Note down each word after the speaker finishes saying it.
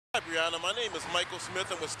Hi Bryana, my name is Michael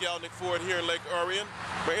Smith. I'm with Skalnek Ford here in Lake Orion.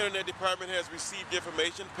 My internet department has received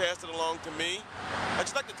information, passed it along to me. I'd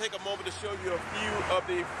just like to take a moment to show you a few of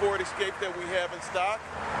the Ford Escape that we have in stock.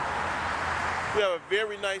 We have a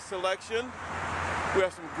very nice selection. We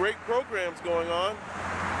have some great programs going on.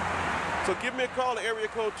 So give me a call at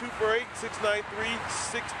area code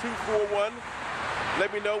 248-693-6241.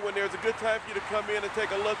 Let me know when there's a good time for you to come in and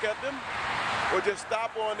take a look at them. Or just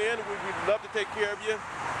stop on in. We'd love to take care of you.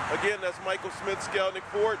 Again, that's Michael Smith, Skalnek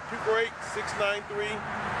Ford,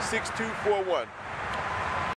 248-693-6241.